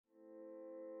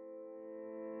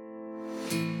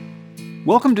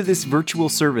Welcome to this virtual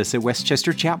service at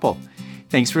Westchester Chapel.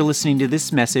 Thanks for listening to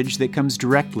this message that comes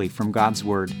directly from God's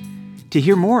Word. To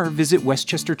hear more, visit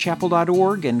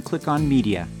westchesterchapel.org and click on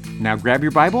Media. Now grab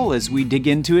your Bible as we dig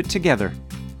into it together.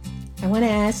 I want to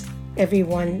ask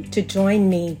everyone to join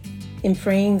me in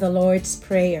praying the Lord's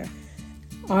Prayer.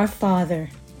 Our Father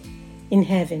in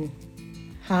heaven,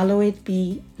 hallowed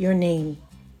be your name.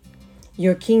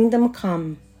 Your kingdom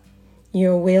come,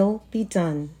 your will be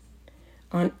done,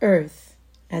 on earth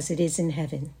as it is in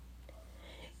heaven.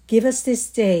 Give us this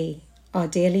day our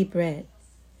daily bread,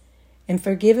 and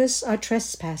forgive us our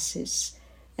trespasses,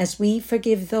 as we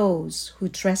forgive those who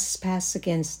trespass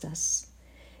against us.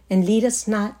 And lead us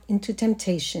not into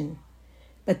temptation,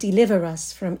 but deliver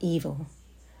us from evil.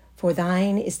 For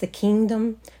thine is the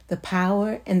kingdom, the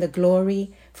power, and the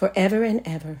glory forever and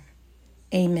ever.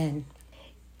 Amen.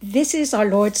 This is our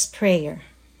Lord's Prayer,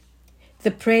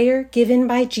 the prayer given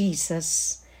by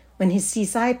Jesus when his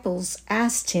disciples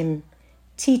asked him,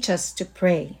 "Teach us to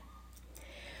pray."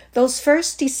 Those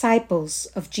first disciples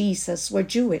of Jesus were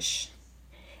Jewish,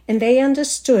 and they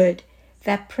understood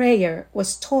that prayer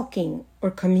was talking or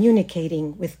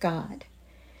communicating with God.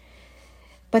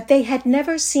 But they had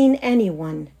never seen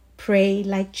anyone pray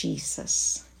like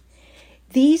Jesus.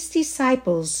 These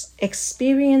disciples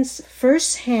experienced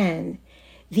firsthand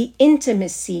the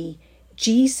intimacy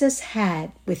Jesus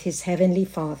had with his heavenly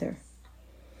Father.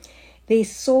 They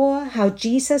saw how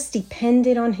Jesus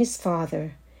depended on his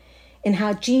Father and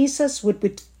how Jesus would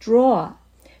withdraw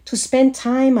to spend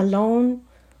time alone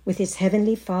with his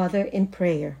heavenly Father in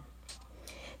prayer.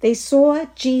 They saw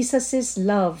Jesus'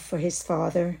 love for his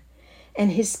Father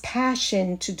and his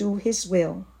passion to do his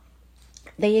will.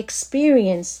 They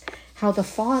experienced how the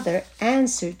Father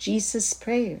answered Jesus'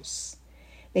 prayers.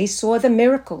 They saw the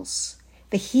miracles,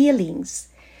 the healings,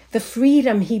 the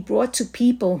freedom he brought to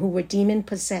people who were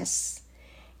demon-possessed.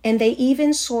 And they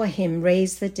even saw him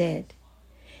raise the dead,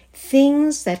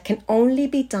 things that can only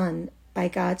be done by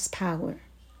God's power.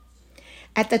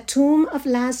 At the tomb of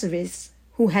Lazarus,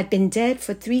 who had been dead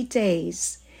for 3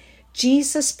 days,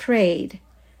 Jesus prayed,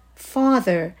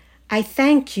 "Father, I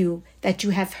thank you that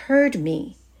you have heard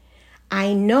me.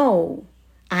 I know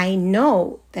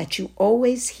that you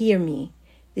always hear me."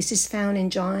 This is found in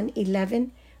John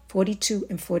 11:42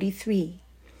 and 43.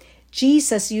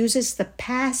 Jesus uses the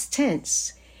past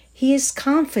tense. He is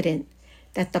confident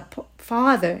that the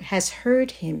Father has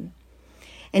heard him.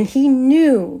 And he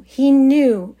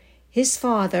knew his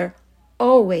Father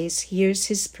always hears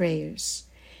his prayers.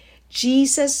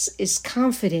 Jesus is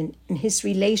confident in his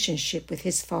relationship with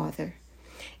his Father.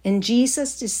 And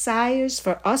Jesus desires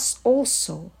for us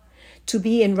also to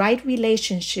be in right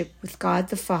relationship with God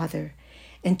the Father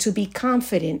and to be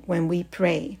confident when we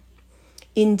pray.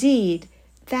 Indeed,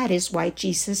 that is why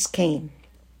Jesus came.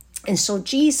 And so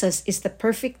Jesus is the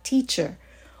perfect teacher,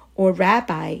 or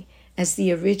rabbi, as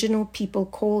the original people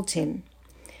called him.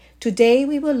 Today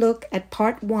we will look at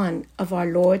part 1 of our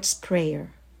Lord's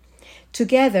Prayer.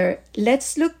 Together,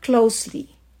 let's look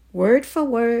closely, word for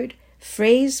word,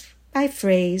 phrase by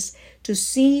phrase, to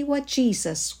see what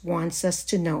Jesus wants us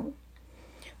to know.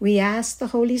 We ask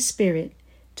the Holy Spirit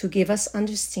to give us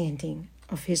understanding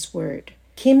of his word.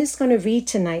 Kim is going to read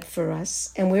tonight for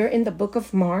us, and we're in the book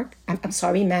of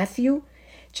Matthew,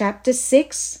 chapter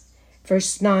 6,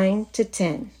 verse 9 to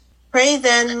 10. Pray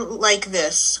then like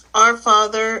this: Our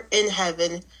Father in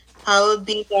heaven, hallowed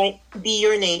be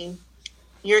your name.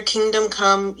 Your kingdom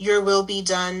come, your will be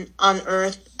done on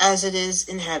earth as it is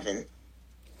in heaven.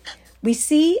 We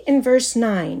see in verse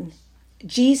 9,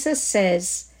 Jesus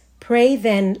says, "Pray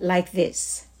then like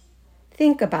this."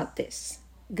 Think about this.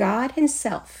 God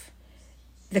himself,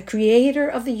 the creator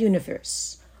of the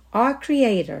universe, our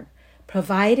creator,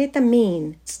 provided the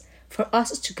means for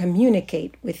us to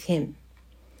communicate with him.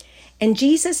 And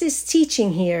Jesus is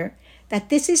teaching here that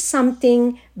this is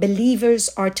something believers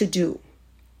are to do.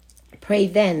 Pray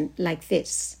then like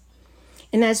this.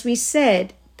 And as we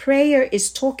said, prayer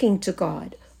is talking to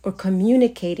God or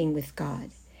communicating with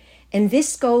God. And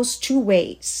this goes 2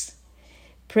 ways.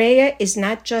 Prayer is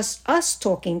not just us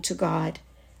talking to God,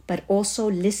 but also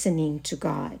listening to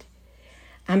God.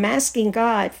 I'm asking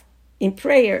God in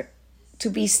prayer to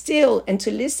be still and to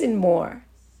listen more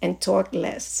and talk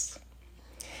less.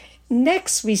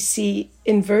 Next, we see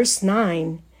in verse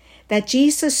 9 that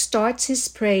Jesus starts his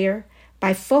prayer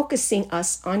by focusing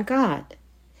us on God,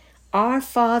 our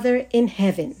Father in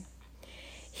heaven.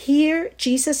 Here,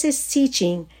 Jesus is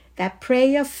teaching that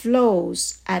prayer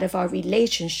flows out of our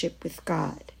relationship with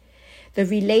God. The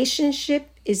relationship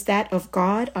is that of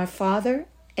God, our Father,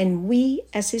 and we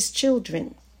as his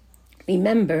children.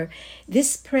 Remember,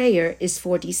 this prayer is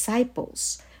for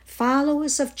disciples.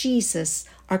 Followers of Jesus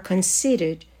are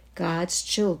considered God's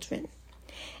children.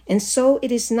 And so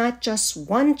it is not just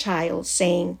one child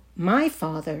saying, "My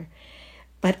Father,"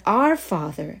 but "Our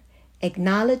Father,"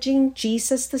 acknowledging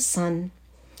Jesus the Son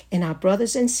and our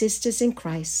brothers and sisters in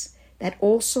Christ that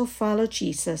also follow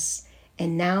Jesus,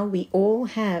 and now we all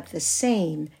have the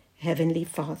same Heavenly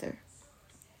Father.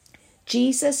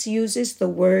 Jesus uses the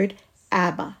word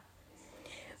Abba,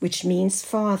 which means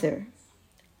Father.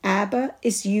 Abba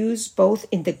is used both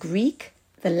in the Greek,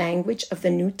 the language of the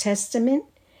New Testament,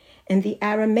 and the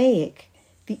Aramaic,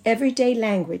 the everyday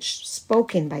language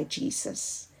spoken by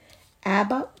Jesus.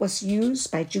 Abba was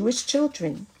used by Jewish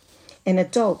children and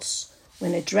adults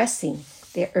when addressing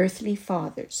their earthly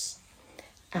fathers.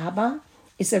 Abba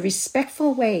is a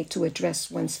respectful way to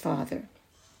address one's father,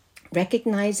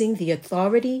 recognizing the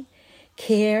authority,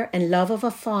 care, and love of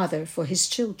a father for his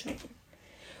children.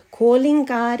 Calling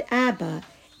God Abba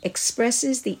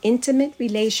expresses the intimate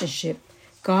relationship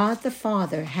God the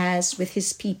Father has with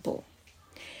his people.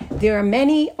 There are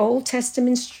many Old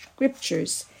Testament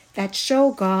scriptures that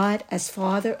show God as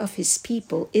Father of his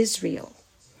people, Israel.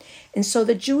 And so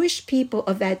the Jewish people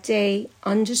of that day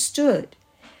understood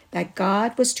that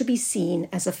God was to be seen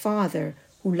as a father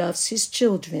who loves his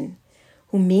children,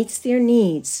 who meets their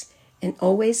needs, and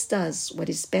always does what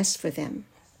is best for them.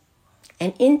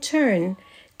 And in turn,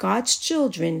 God's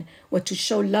children were to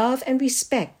show love and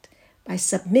respect by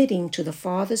submitting to the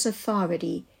Father's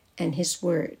authority and his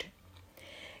word.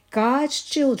 God's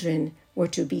children were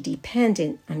to be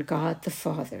dependent on God the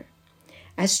Father.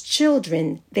 As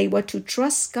children, they were to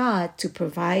trust God to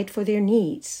provide for their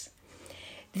needs.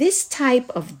 This type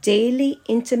of daily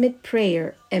intimate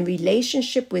prayer and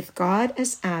relationship with God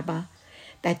as Abba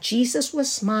that Jesus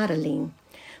was modeling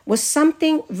was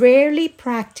something rarely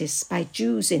practiced by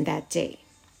Jews in that day.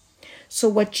 So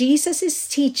what Jesus is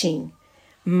teaching,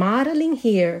 modeling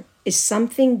here, is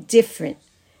something different,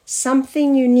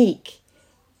 something unique,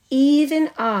 even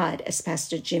odd, as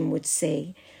Pastor Jim would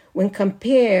say, when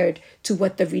compared to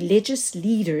what the religious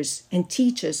leaders and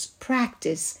teachers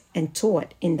practiced and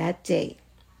taught in that day.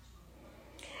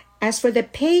 As for the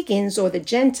pagans or the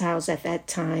Gentiles at that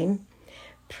time,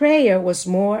 prayer was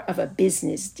more of a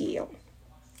business deal,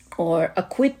 or a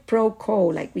quid pro quo,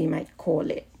 like we might call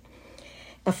it,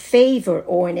 a favor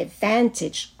or an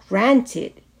advantage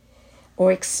granted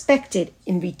or expected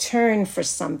in return for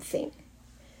something.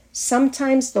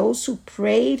 Sometimes those who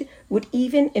prayed would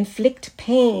even inflict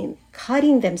pain,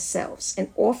 cutting themselves and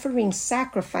offering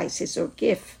sacrifices or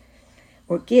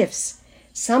gifts,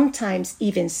 sometimes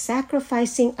even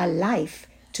sacrificing a life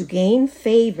to gain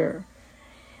favor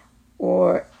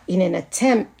or in an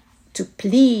attempt to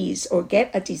please or get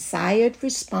a desired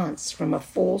response from a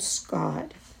false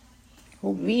God,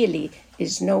 who really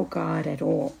is no God at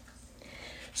all.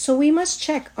 So we must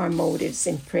check our motives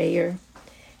in prayer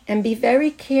and be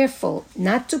very careful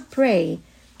not to pray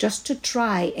just to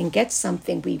try and get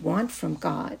something we want from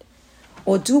God,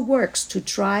 or do works to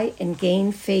try and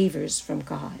gain favors from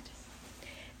God.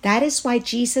 That is why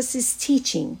Jesus is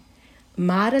teaching,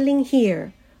 modeling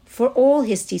here for all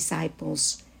his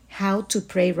disciples how to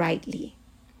pray rightly.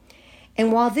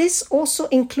 And while this also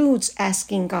includes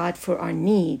asking God for our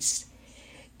needs,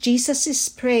 Jesus'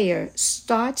 prayer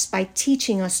starts by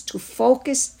teaching us to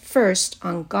focus first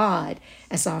on God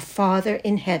as our Father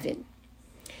in heaven.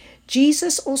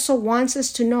 Jesus also wants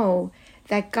us to know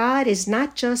that God is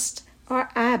not just our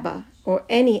Abba or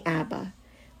any Abba,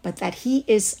 but that he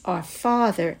is our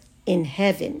Father in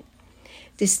heaven,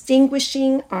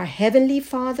 distinguishing our heavenly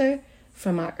Father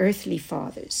from our earthly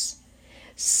fathers.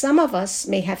 Some of us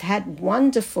may have had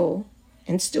wonderful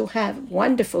and still have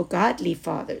wonderful godly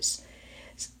fathers,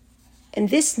 and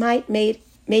this might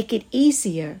make it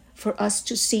easier for us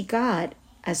to see God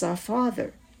as our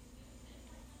Father.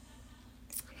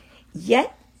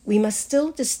 Yet we must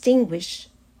still distinguish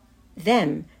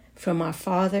them from our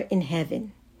Father in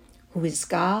heaven, who is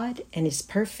God and is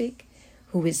perfect,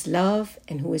 who is love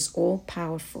and who is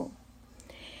all-powerful.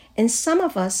 And some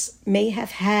of us may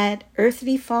have had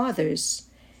earthly fathers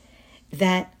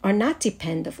that are not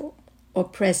dependable or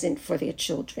present for their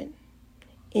children.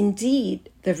 Indeed,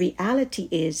 the reality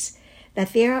is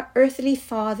that there are earthly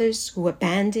fathers who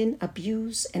abandon,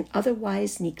 abuse, and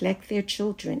otherwise neglect their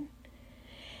children.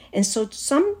 And so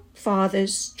some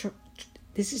fathers,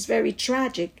 this is very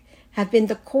tragic, have been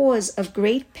the cause of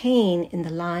great pain in the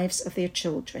lives of their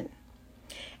children.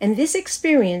 And this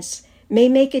experience may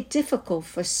make it difficult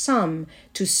for some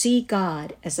to see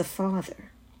God as a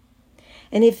father.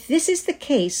 And if this is the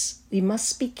case, we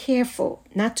must be careful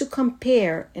not to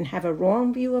compare and have a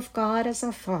wrong view of God as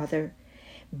our Father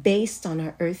based on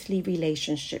our earthly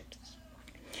relationships.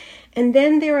 And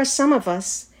then there are some of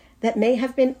us that may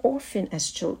have been orphaned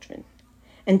as children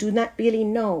and do not really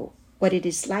know what it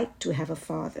is like to have a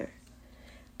father.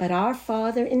 But our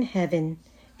Father in heaven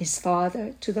is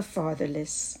Father to the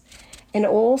fatherless, and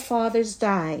all fathers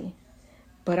die,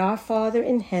 but our Father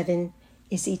in heaven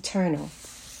is eternal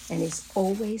and is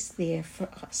always there for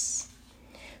us.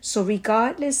 So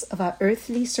regardless of our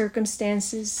earthly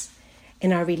circumstances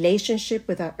and our relationship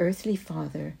with our earthly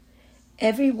father,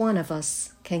 every one of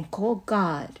us can call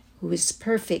God, who is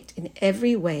perfect in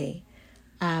every way,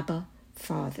 Abba,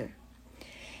 Father.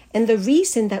 And the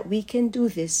reason that we can do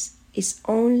this is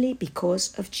only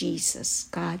because of Jesus,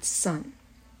 God's Son.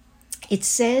 It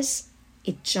says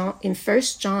in 1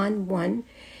 John 1,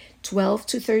 12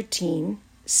 to 13,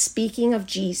 speaking of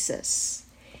Jesus,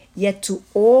 "Yet to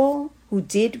all who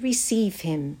did receive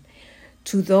him,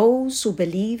 to those who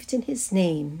believed in his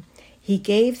name, he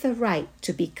gave the right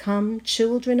to become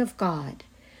children of God,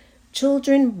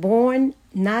 children born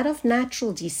not of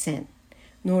natural descent,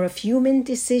 nor of human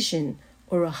decision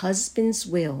or a husband's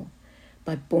will,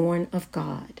 but born of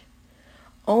God.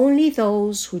 Only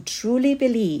those who truly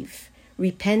believe,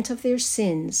 repent of their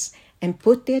sins, and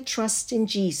put their trust in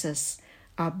Jesus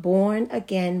are born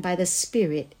again by the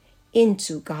Spirit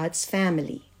into God's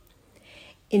family."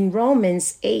 In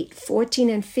Romans 8, 14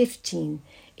 and 15,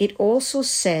 it also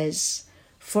says,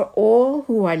 "For all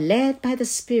who are led by the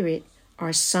Spirit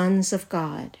are sons of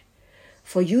God.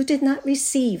 For you did not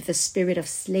receive the spirit of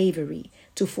slavery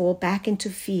to fall back into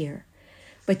fear,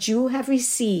 but you have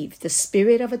received the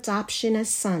spirit of adoption as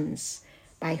sons,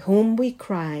 by whom we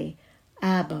cry,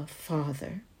 Abba,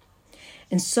 Father."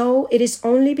 And so it is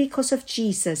only because of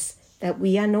Jesus that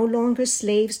we are no longer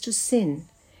slaves to sin,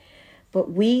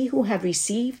 but we who have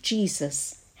received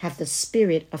Jesus have the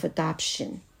spirit of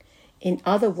adoption. In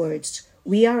other words,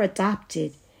 we are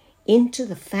adopted into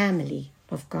the family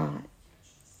of God.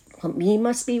 But we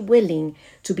must be willing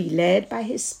to be led by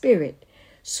his Spirit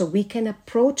so we can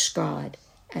approach God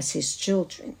as his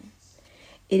children.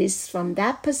 It is from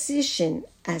that position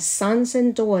as sons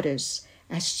and daughters,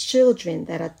 as children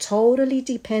that are totally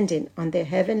dependent on their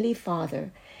Heavenly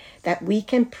Father, that we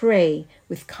can pray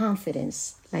with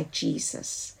confidence like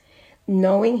Jesus,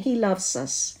 knowing he loves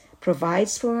us,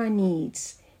 provides for our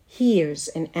needs, hears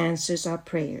and answers our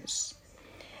prayers.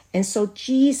 And so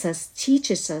Jesus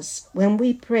teaches us when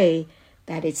we pray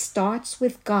that it starts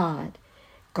with God,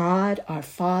 God our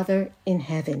Father in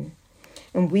heaven.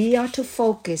 And we are to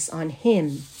focus on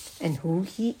him and who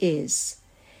he is,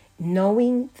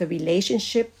 knowing the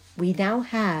relationship we now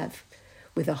have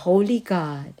with a holy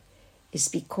God is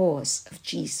because of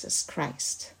Jesus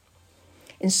Christ.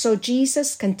 And so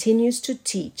Jesus continues to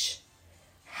teach,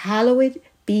 "Hallowed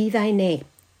be thy name."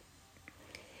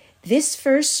 This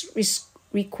first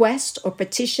request or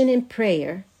petition in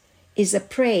prayer is a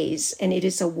praise, and it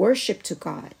is a worship to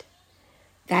God.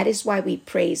 That is why we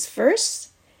praise first,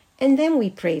 and then we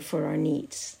pray for our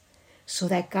needs, so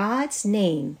that God's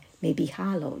name may be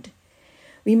hallowed.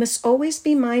 We must always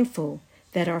be mindful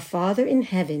that our Father in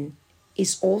heaven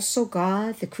is also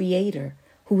God, the Creator,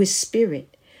 who is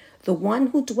Spirit, the one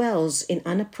who dwells in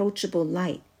unapproachable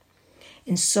light.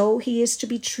 And so he is to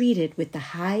be treated with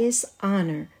the highest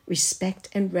honor, respect,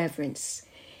 and reverence.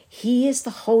 He is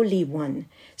the Holy One,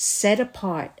 set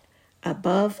apart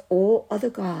above all other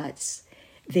gods.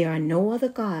 There are no other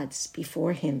gods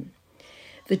before him.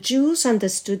 The Jews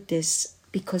understood this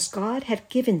because God had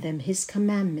given them his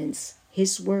commandments,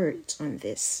 his words on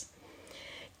this.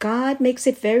 God makes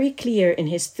it very clear in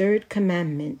his third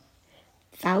commandment,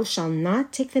 "Thou shalt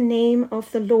not take the name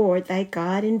of the Lord thy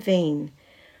God in vain,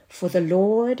 for the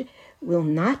Lord will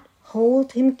not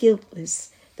hold him guiltless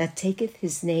that taketh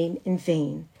his name in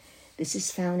vain." This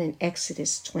is found in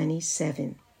Exodus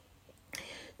 27.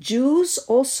 Jews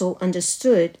also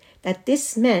understood that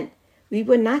this meant we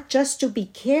were not just to be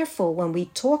careful when we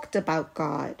talked about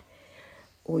God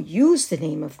or used the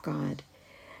name of God,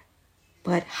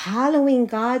 but hallowing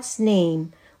God's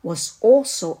name was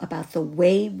also about the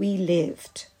way we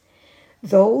lived.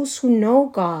 Those who know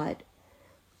God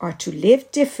are to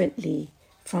live differently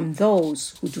from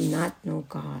those who do not know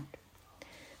God.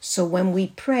 So when we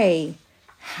pray,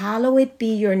 "Hallowed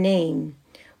be your name,"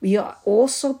 we are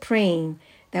also praying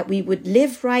that we would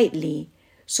live rightly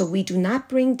so we do not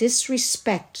bring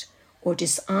disrespect or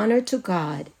dishonor to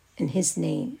God and his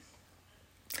name.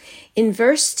 In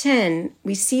verse 10,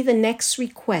 we see the next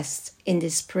request in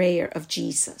this prayer of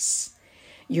Jesus.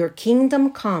 "Your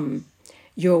kingdom come,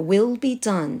 your will be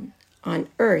done on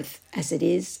earth as it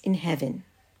is in heaven.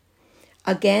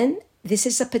 Again, this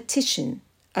is a petition,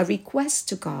 a request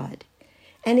to God,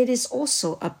 and it is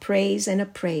also a praise and a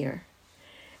prayer.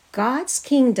 God's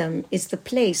kingdom is the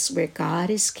place where God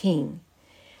is king,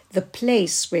 the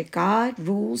place where God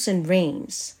rules and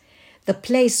reigns, the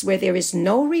place where there is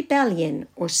no rebellion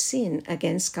or sin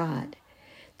against God,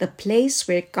 the place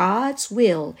where God's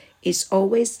will is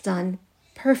always done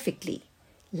perfectly,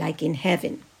 like in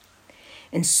heaven.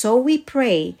 And so we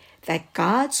pray that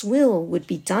God's will would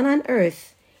be done on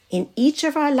earth in each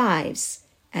of our lives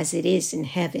as it is in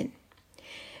heaven.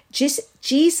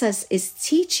 Jesus is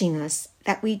teaching us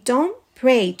that we don't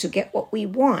pray to get what we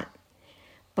want,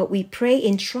 but we pray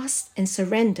in trust and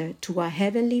surrender to our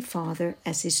Heavenly Father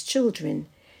as His children,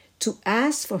 to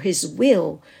ask for His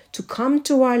will to come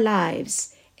to our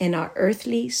lives and our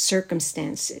earthly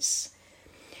circumstances.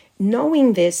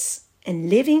 Knowing this and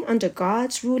living under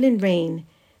God's rule and reign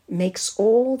makes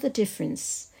all the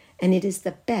difference, and it is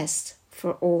the best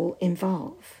for all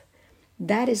involved.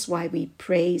 That is why we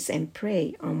praise and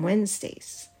pray on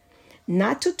Wednesdays.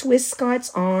 Not to twist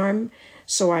God's arm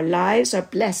so our lives are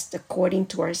blessed according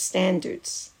to our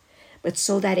standards, but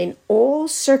so that in all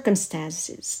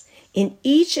circumstances, in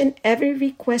each and every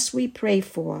request we pray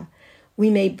for, we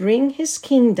may bring His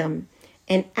kingdom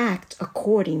and act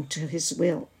according to His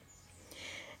will.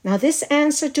 Now, this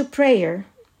answer to prayer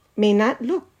may not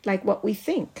look like what we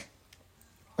think.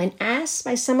 When asked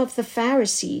by some of the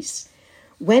Pharisees,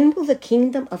 "When will the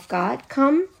kingdom of God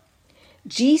come?"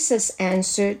 Jesus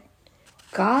answered,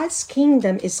 "God's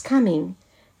kingdom is coming,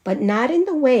 but not in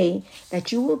the way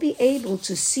that you will be able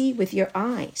to see with your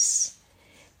eyes.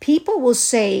 People will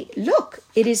say, 'Look,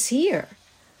 it is here,'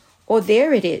 or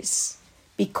 'There it is,'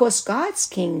 because God's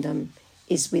kingdom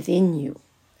is within you."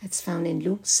 That's found in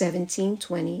Luke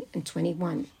 17:20 and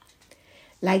 21.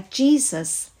 Like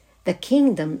Jesus, the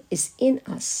kingdom is in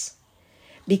us.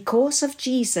 Because of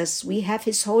Jesus, we have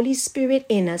His Holy Spirit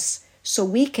in us so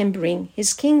we can bring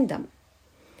His kingdom.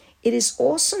 It is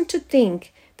awesome to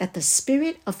think that the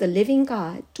Spirit of the living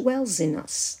God dwells in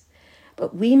us,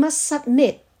 but we must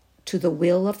submit to the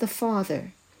will of the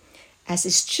Father. As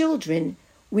His children,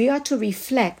 we are to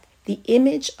reflect the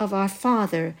image of our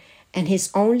Father and His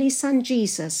only Son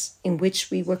Jesus, in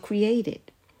which we were created.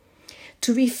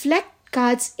 To reflect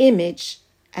God's image,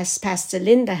 as Pastor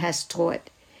Linda has taught,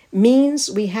 means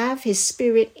we have His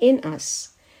Spirit in us.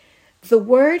 The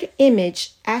word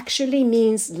image actually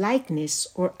means likeness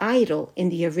or idol in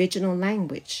the original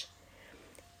language.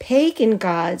 Pagan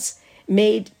idols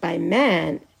made by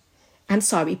man,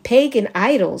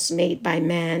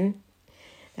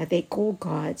 that they call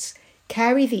gods,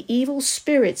 carry the evil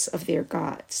spirits of their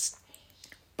gods.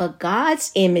 But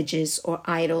God's images or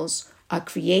idols are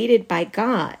created by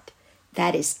God,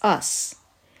 that is us.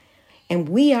 And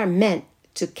we are meant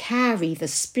to carry the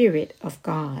Spirit of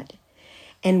God.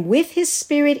 And with His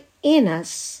Spirit in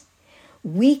us,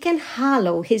 we can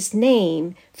hallow His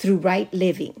name through right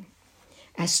living,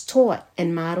 as taught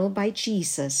and modeled by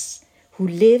Jesus, who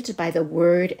lived by the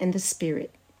Word and the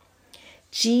Spirit.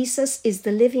 Jesus is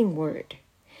the living Word.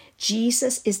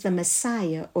 Jesus is the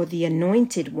Messiah, or the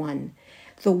Anointed One,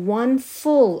 the one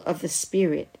full of the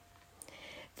Spirit.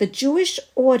 The Jewish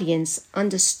audience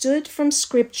understood from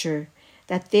Scripture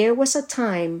that there was a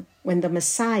time when the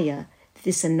Messiah,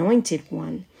 this Anointed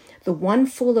One, the one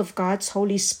full of God's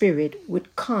Holy Spirit,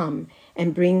 would come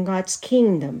and bring God's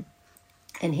kingdom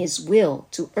and His will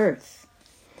to earth.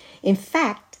 In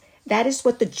fact, that is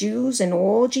what the Jews and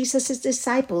all Jesus'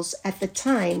 disciples at the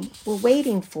time were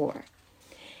waiting for.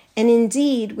 And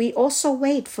indeed, we also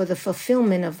wait for the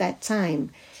fulfillment of that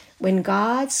time when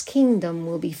God's kingdom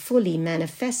will be fully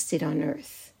manifested on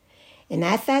earth. And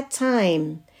at that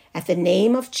time, at the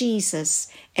name of Jesus,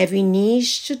 every knee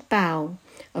should bow,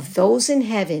 of those in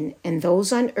heaven and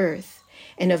those on earth,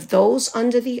 and of those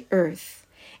under the earth,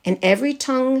 and every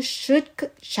tongue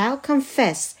shall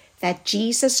confess that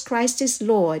Jesus Christ is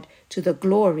Lord, to the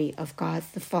glory of God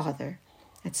the Father.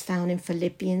 That's found in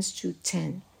Philippians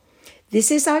 2:10.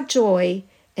 This is our joy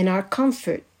and our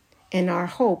comfort and our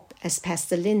hope, as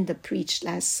Pastor Linda preached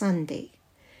last Sunday.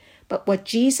 But what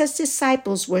Jesus'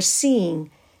 disciples were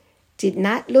seeing did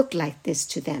not look like this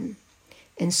to them.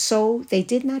 And so they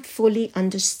did not fully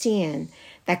understand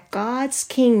that God's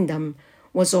kingdom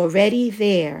was already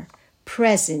there,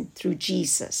 present through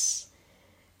Jesus.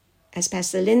 As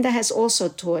Pastor Linda has also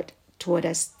taught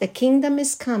us, the kingdom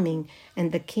is coming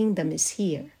and the kingdom is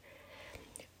here.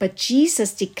 But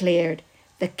Jesus declared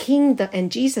the kingdom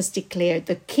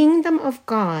of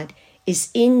God is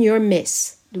in your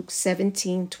midst. Luke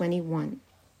 17:21.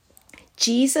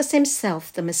 Jesus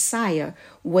himself, the Messiah,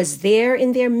 was there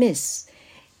in their midst,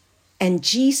 and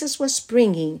Jesus was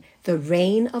bringing the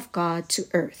reign of God to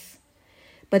earth.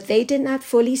 But they did not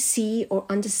fully see or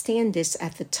understand this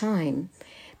at the time,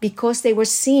 because they were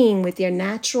seeing with their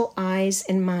natural eyes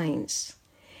and minds.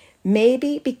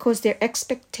 Maybe because their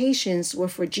expectations were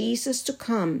for Jesus to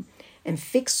come and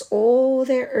fix all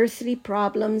their earthly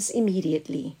problems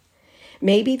immediately.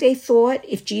 Maybe they thought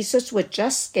if Jesus would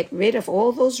just get rid of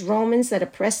all those Romans that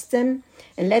oppressed them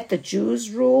and let the Jews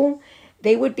rule,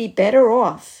 they would be better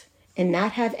off and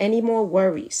not have any more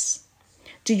worries.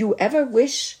 Do you ever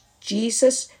wish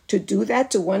Jesus to do that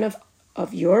to one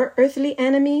of your earthly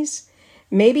enemies?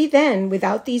 Maybe then,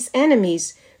 without these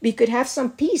enemies, we could have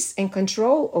some peace and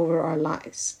control over our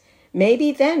lives.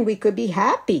 Maybe then we could be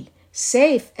happy,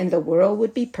 safe, and the world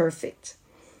would be perfect.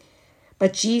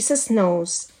 But Jesus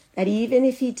knows that even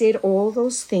if he did all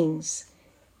those things,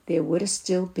 there would have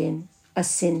still been a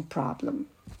sin problem.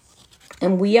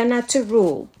 And we are not to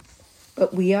rule,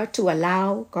 but we are to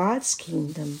allow God's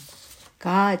kingdom,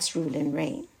 God's rule and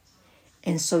reign.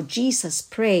 And so Jesus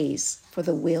prays for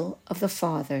the will of the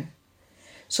Father,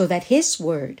 so that his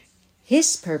word,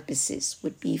 his purposes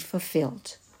would be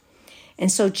fulfilled.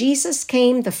 And so Jesus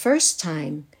came the first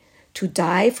time to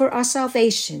die for our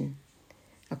salvation,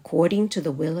 according to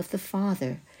the will of the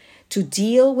Father, to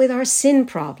deal with our sin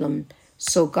problem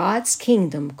so God's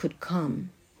kingdom could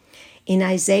come. In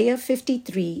Isaiah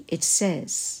 53, it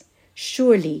says,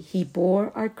 "Surely he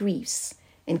bore our griefs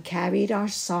and carried our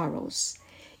sorrows.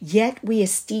 Yet we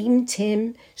esteemed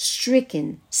him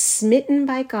stricken, smitten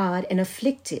by God, and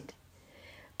afflicted.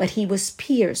 But he was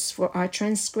pierced for our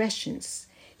transgressions.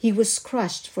 He was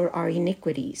crushed for our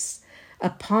iniquities.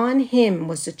 Upon him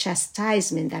was the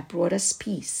chastisement that brought us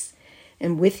peace,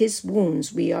 and with his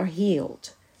wounds we are healed."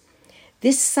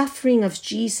 This suffering of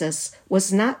Jesus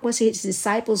was not what his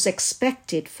disciples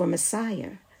expected for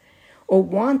Messiah or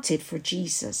wanted for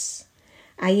Jesus.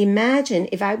 I imagine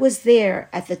if I was there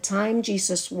at the time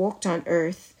Jesus walked on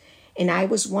earth and I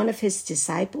was one of his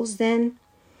disciples then,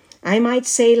 I might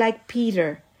say like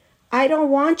Peter, "I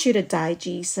don't want you to die,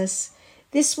 Jesus.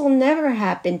 This will never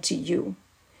happen to you."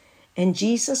 And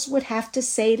Jesus would have to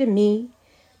say to me,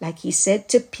 like he said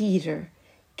to Peter,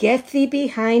 "Get thee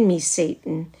behind me,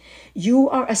 Satan. You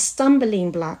are a stumbling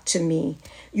block to me.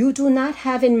 You do not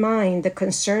have in mind the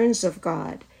concerns of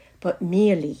God, but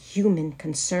merely human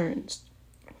concerns."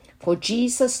 For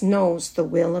Jesus knows the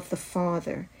will of the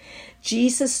Father.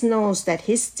 Jesus knows that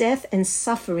his death and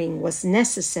suffering was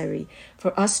necessary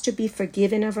for us to be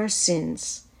forgiven of our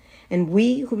sins. And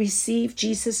we who receive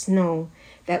Jesus know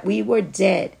that we were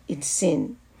dead in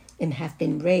sin and have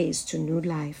been raised to new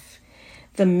life.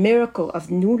 The miracle of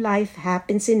new life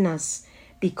happens in us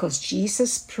because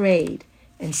Jesus prayed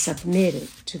and submitted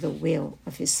to the will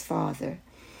of his Father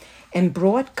and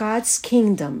brought God's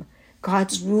kingdom,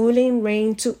 God's ruling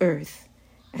reign to earth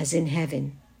as in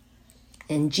heaven.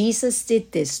 And Jesus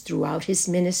did this throughout his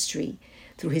ministry,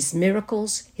 through his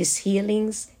miracles, his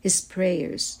healings, his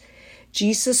prayers.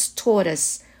 Jesus taught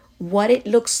us what it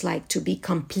looks like to be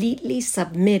completely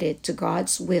submitted to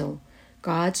God's will,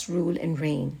 God's rule and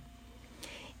reign,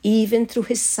 even through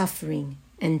his suffering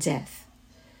and death.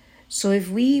 So if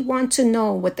we want to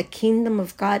know what the kingdom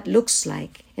of God looks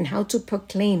like and how to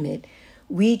proclaim it,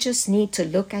 we just need to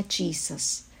look at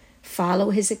Jesus,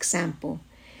 follow his example.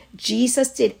 Jesus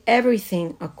did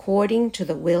everything according to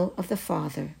the will of the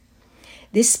Father.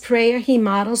 This prayer he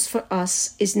models for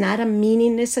us is not a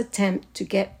meaningless attempt to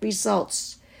get the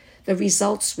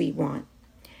results we want.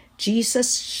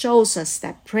 Jesus shows us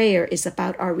that prayer is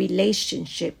about our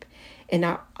relationship and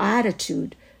our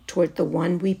attitude toward the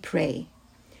one we pray.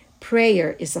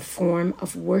 Prayer is a form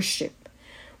of worship.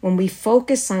 When we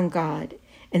focus on God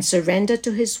and surrender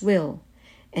to his will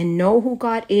and know who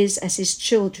God is as his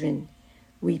children,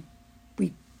 we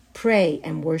pray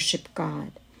and worship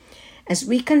God. As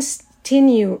we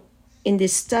continue in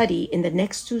this study in the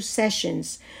next 2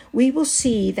 sessions, we will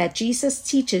see that Jesus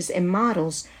teaches and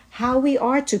models how we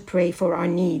are to pray for our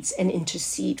needs and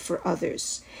intercede for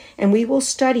others. And we will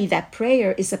study that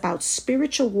prayer is about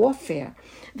spiritual warfare,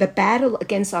 the battle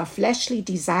against our fleshly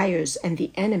desires and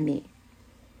the enemy.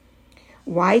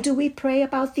 Why do we pray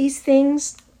about these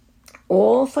things?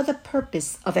 All for the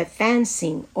purpose of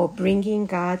advancing or bringing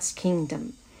God's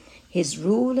kingdom, his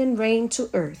rule and reign to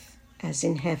earth as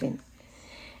in heaven.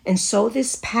 And so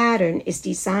this pattern is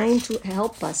designed to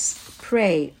help us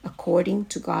pray according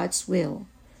to God's will,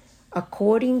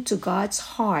 according to God's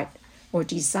heart or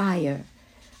desire,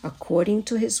 according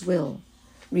to his will,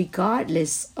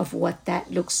 regardless of what that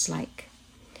looks like.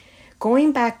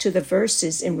 Going back to the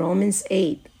verses in Romans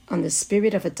 8 on the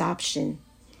spirit of adoption.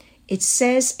 It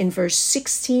says in verse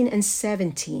 16 and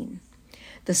 17,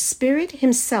 the Spirit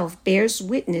himself bears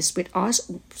witness with our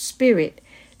spirit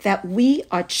that we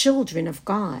are children of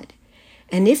God.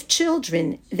 And if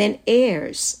children, then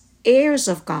heirs, heirs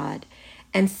of God,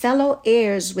 and fellow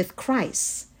heirs with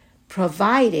Christ,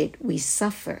 provided we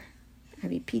suffer. I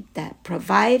repeat that,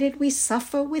 provided we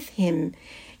suffer with him,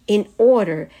 in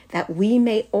order that we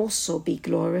may also be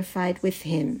glorified with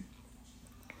him.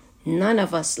 None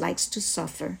of us likes to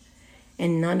suffer,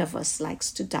 and none of us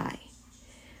likes to die.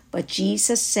 But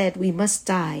Jesus said we must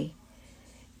die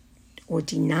or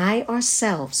deny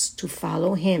ourselves to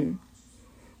follow him.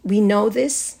 We know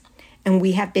this, and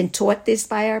we have been taught this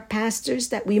by our pastors,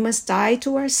 that we must die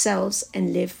to ourselves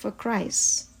and live for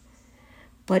Christ.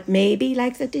 But maybe,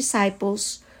 like the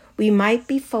disciples, we might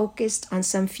be focused on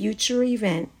some future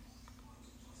event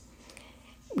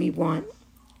we want.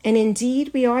 And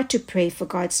indeed, we are to pray for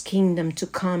God's kingdom to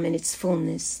come in its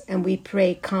fullness, and we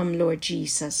pray, "Come, Lord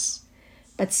Jesus."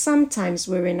 But sometimes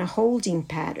we're in a holding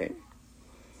pattern.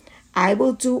 I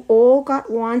will do all God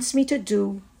wants me to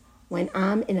do when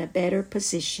I'm in a better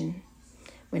position,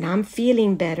 when I'm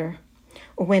feeling better,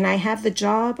 or when I have the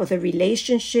job or the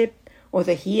relationship or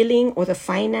the healing or the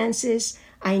finances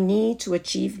I need to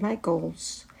achieve my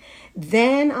goals.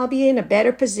 Then I'll be in a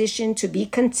better position to be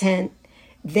content.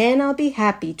 Then I'll be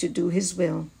happy to do his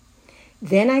will.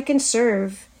 Then I can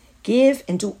serve, give,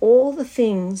 and do all the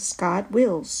things God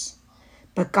wills.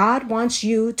 But God wants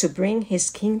you to bring his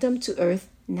kingdom to earth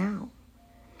now.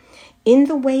 In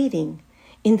the waiting,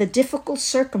 in the difficult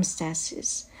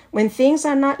circumstances, when things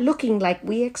are not looking like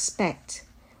we expect,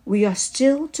 we are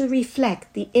still to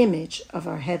reflect the image of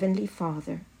our Heavenly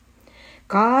Father.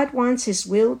 God wants his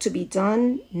will to be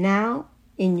done now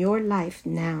in your life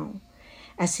now.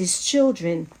 As his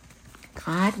children,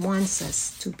 God wants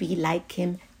us to be like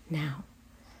him now.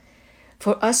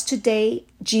 For us today,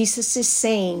 Jesus is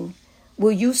saying,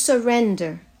 will you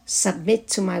surrender, submit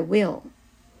to my will?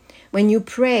 When you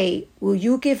pray, will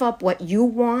you give up what you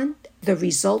want, the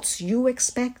results you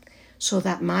expect, so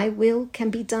that my will can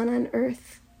be done on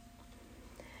earth?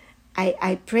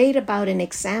 I prayed about an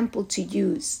example to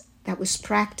use that was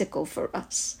practical for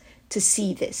us to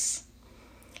see this.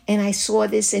 And I saw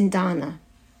this in Donna,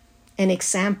 an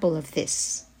example of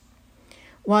this.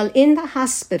 While in the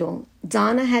hospital,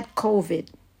 Donna had COVID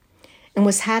and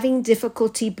was having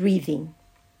difficulty breathing.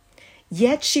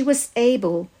 Yet she was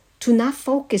able to not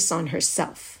focus on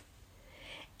herself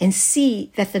and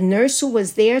see that the nurse who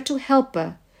was there to help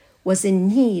her was in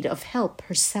need of help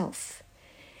herself.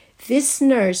 This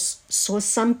nurse saw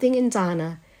something in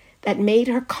Donna that made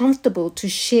her comfortable to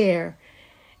share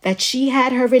that she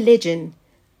had her religion,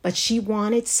 but she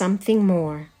wanted something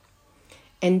more.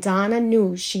 And Donna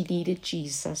knew she needed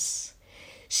Jesus.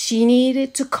 She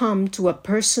needed to come to a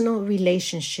personal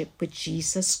relationship with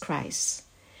Jesus Christ.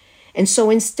 And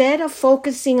so instead of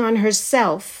focusing on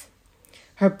herself,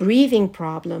 her breathing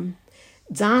problem,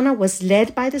 Donna was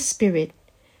led by the Spirit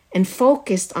and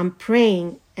focused on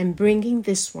praying and bringing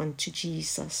this one to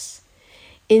Jesus.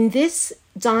 In this,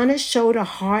 Donna showed a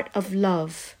heart of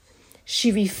love.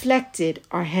 She reflected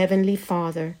our Heavenly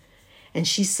Father, and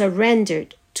she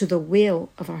surrendered to the will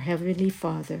of our Heavenly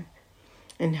Father.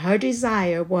 And her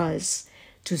desire was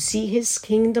to see his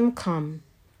kingdom come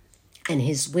and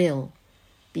his will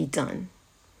be done.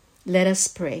 Let us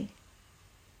pray.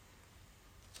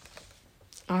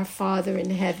 Our Father in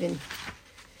heaven,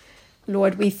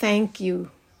 Lord, we thank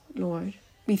you, Lord.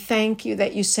 We thank you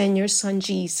that you send your Son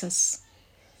Jesus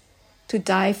to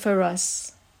die for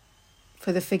us,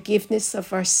 for the forgiveness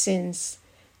of our sins,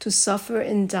 to suffer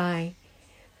and die,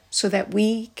 so that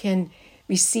we can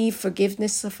receive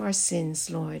forgiveness of our sins,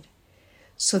 Lord,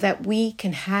 so that we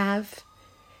can have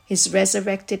his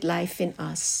resurrected life in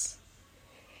us,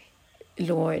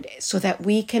 Lord, so that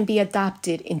we can be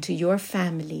adopted into your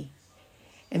family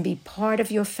and be part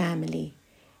of your family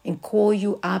and call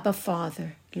you Abba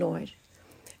Father, Lord.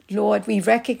 Lord, we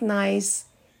recognize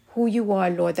who you are,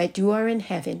 Lord, that you are in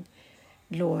heaven,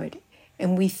 Lord,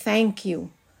 and we thank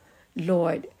you,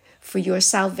 Lord, for your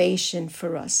salvation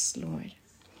for us, Lord.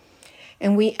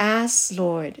 And we ask,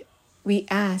 Lord,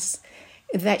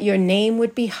 that your name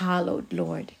would be hallowed,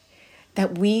 Lord,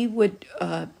 that we would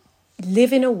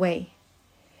live in a way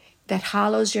that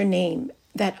hallows your name,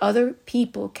 that other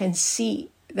people can see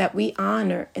that we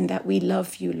honor and that we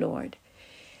love you, Lord.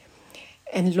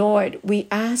 And Lord, we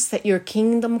ask that your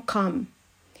kingdom come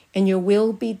and your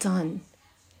will be done.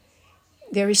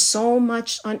 There is so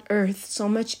much on earth, so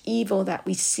much evil that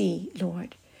we see,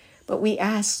 Lord. But we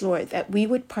ask, Lord, that we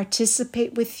would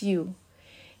participate with you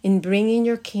in bringing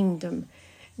your kingdom,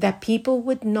 that people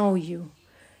would know you,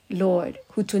 Lord,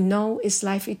 who to know is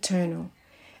life eternal,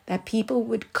 that people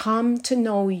would come to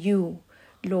know you,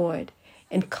 Lord,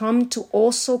 and come to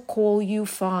also call you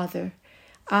Father,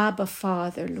 Abba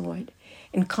Father, Lord,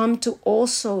 and come to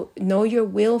also know your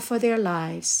will for their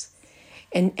lives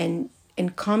and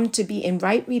come to be in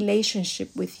right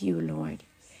relationship with you, Lord.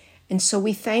 And so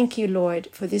we thank you, Lord,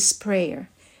 for this prayer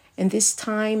and this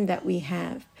time that we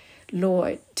have,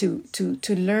 Lord, to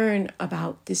learn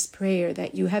about this prayer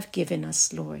that you have given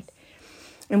us, Lord.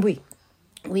 And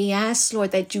we ask,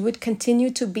 Lord, that you would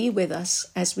continue to be with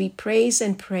us as we praise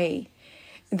and pray,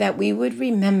 that we would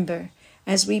remember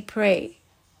as we pray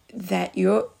that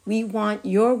we want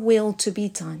your will to be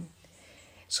done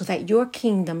so that your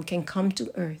kingdom can come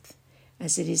to earth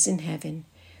as it is in heaven,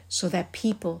 so that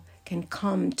people can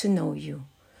come to know you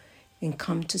and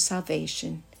come to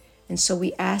salvation. And so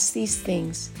we ask these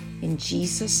things in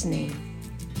Jesus' name.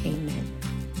 Amen.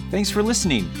 Thanks for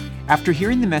listening. After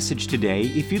hearing the message today,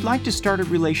 if you'd like to start a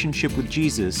relationship with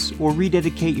Jesus or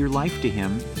rededicate your life to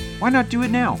Him, why not do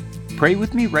it now? Pray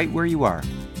with me right where you are.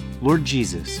 Lord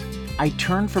Jesus, I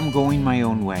turn from going my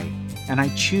own way, and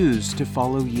I choose to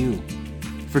follow you.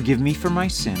 Forgive me for my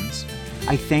sins.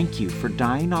 I thank you for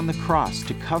dying on the cross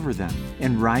to cover them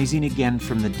and rising again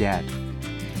from the dead.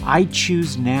 I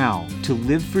choose now to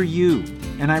live for you,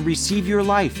 and I receive your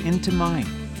life into mine.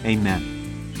 Amen.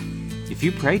 If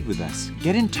you prayed with us,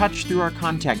 get in touch through our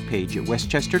contact page at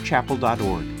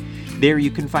westchesterchapel.org. There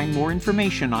you can find more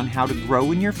information on how to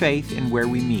grow in your faith and where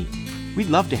we meet. We'd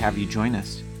love to have you join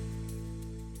us.